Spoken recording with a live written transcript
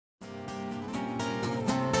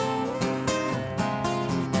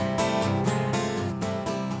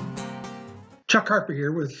Chuck Harper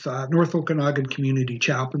here with North Okanagan Community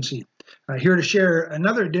Chaplaincy, here to share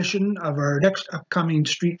another edition of our next upcoming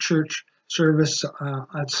Street Church service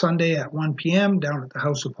at Sunday at 1 p.m. down at the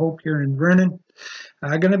House of Hope here in Vernon.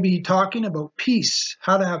 I'm going to be talking about peace,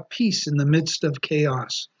 how to have peace in the midst of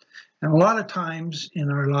chaos. And a lot of times in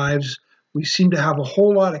our lives, we seem to have a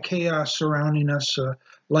whole lot of chaos surrounding us,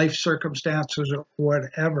 life circumstances or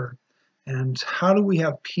whatever. And how do we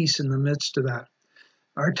have peace in the midst of that?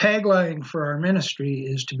 Our tagline for our ministry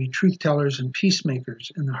is to be truth tellers and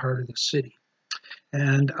peacemakers in the heart of the city.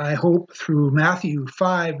 And I hope through Matthew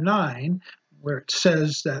 5:9, where it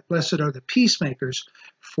says that blessed are the peacemakers,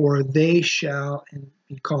 for they shall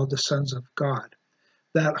be called the sons of God,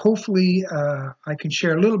 that hopefully I can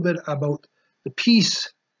share a little bit about the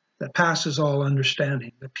peace that passes all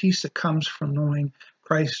understanding, the peace that comes from knowing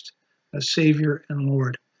Christ as Savior and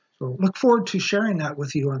Lord. So look forward to sharing that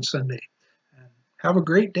with you on Sunday. Have a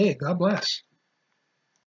great day. God bless.